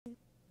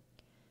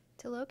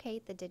To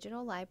locate the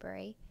digital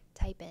library,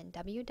 type in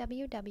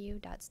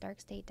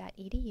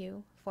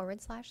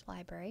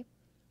www.starkstate.edu/library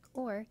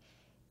or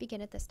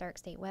begin at the Stark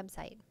State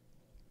website.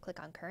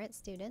 Click on Current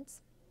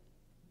Students,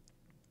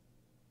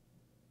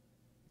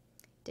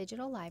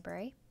 Digital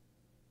Library,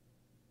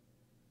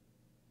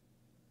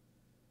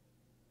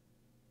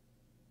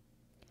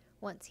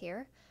 once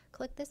here,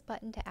 click this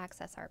button to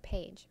access our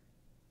page.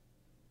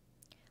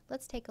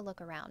 Let's take a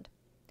look around.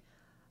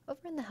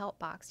 Over in the Help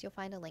box, you'll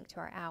find a link to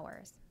our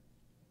hours.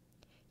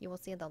 You will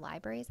see the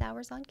library's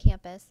hours on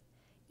campus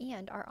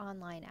and our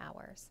online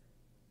hours.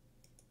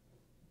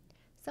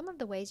 Some of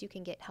the ways you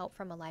can get help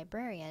from a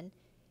librarian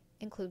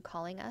include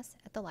calling us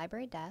at the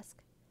library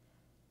desk,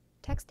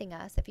 texting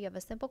us if you have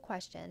a simple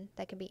question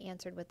that can be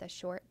answered with a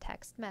short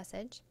text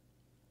message,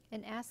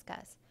 and Ask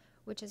Us,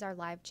 which is our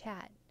live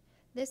chat.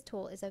 This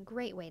tool is a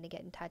great way to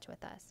get in touch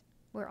with us.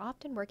 We're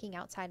often working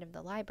outside of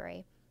the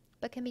library,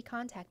 but can be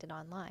contacted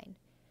online.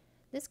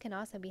 This can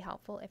also be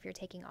helpful if you're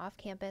taking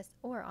off-campus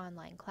or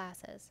online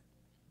classes.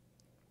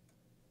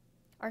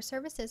 Our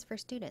Services for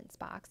Students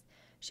box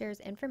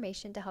shares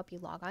information to help you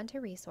log on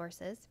to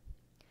resources,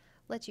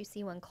 lets you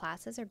see when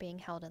classes are being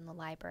held in the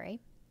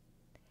library,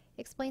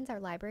 explains our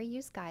library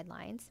use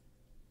guidelines,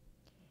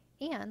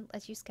 and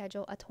lets you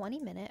schedule a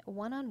 20-minute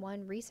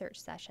one-on-one research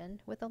session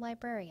with a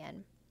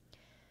librarian.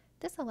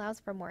 This allows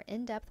for more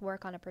in-depth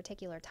work on a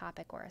particular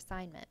topic or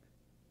assignment.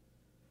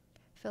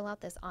 Fill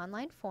out this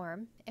online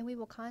form and we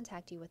will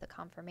contact you with a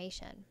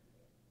confirmation.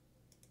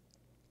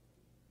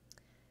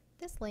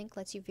 This link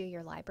lets you view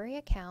your library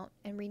account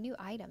and renew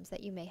items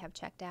that you may have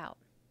checked out.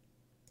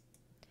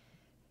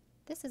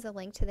 This is a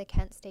link to the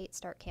Kent State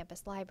Stark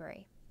Campus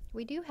Library.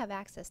 We do have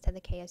access to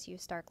the KSU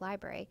Stark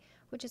Library,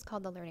 which is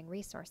called the Learning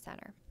Resource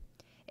Center.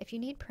 If you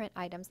need print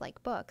items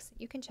like books,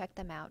 you can check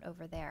them out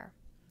over there.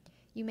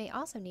 You may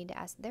also need to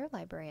ask their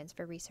librarians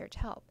for research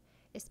help,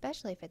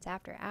 especially if it's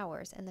after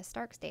hours and the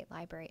Stark State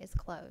Library is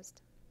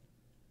closed.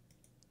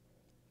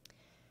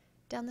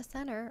 Down the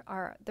center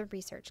are the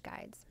research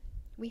guides.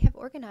 We have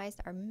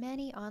organized our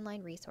many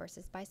online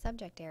resources by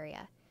subject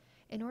area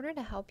in order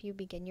to help you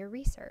begin your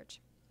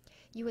research.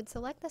 You would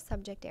select the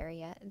subject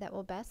area that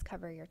will best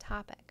cover your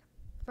topic.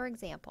 For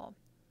example,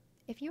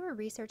 if you are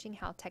researching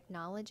how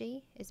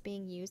technology is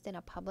being used in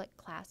a public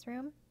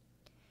classroom,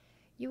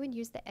 you would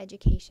use the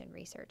Education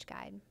Research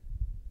Guide.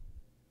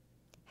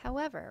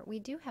 However, we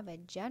do have a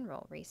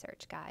General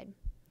Research Guide.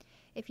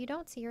 If you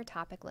don't see your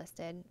topic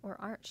listed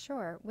or aren't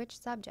sure which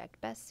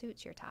subject best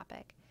suits your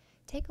topic,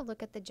 take a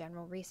look at the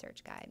General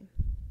Research Guide.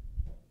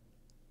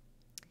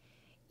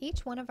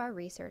 Each one of our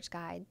research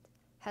guides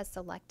has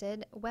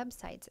selected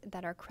websites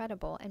that are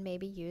credible and may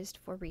be used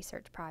for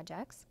research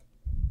projects,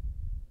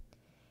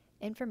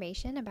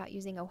 information about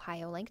using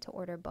OhioLink to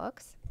order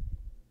books,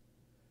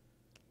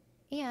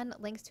 and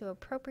links to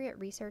appropriate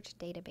research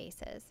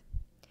databases.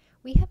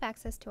 We have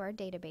access to our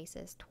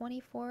databases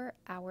 24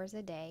 hours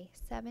a day,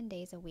 7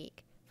 days a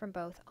week, from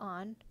both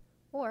on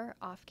or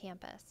off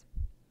campus.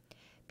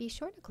 Be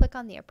sure to click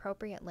on the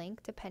appropriate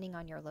link depending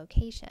on your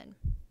location.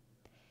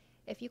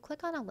 If you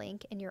click on a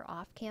link and you're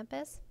off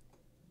campus,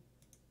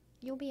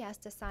 you'll be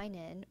asked to sign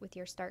in with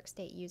your Stark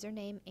State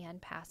username and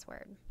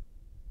password.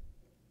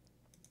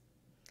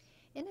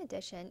 In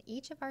addition,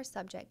 each of our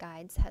subject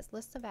guides has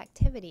lists of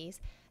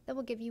activities that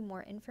will give you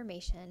more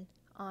information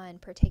on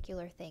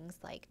particular things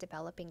like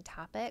developing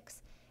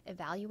topics,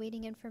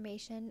 evaluating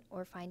information,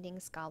 or finding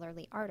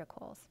scholarly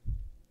articles.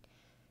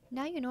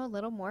 Now you know a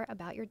little more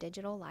about your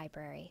digital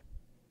library.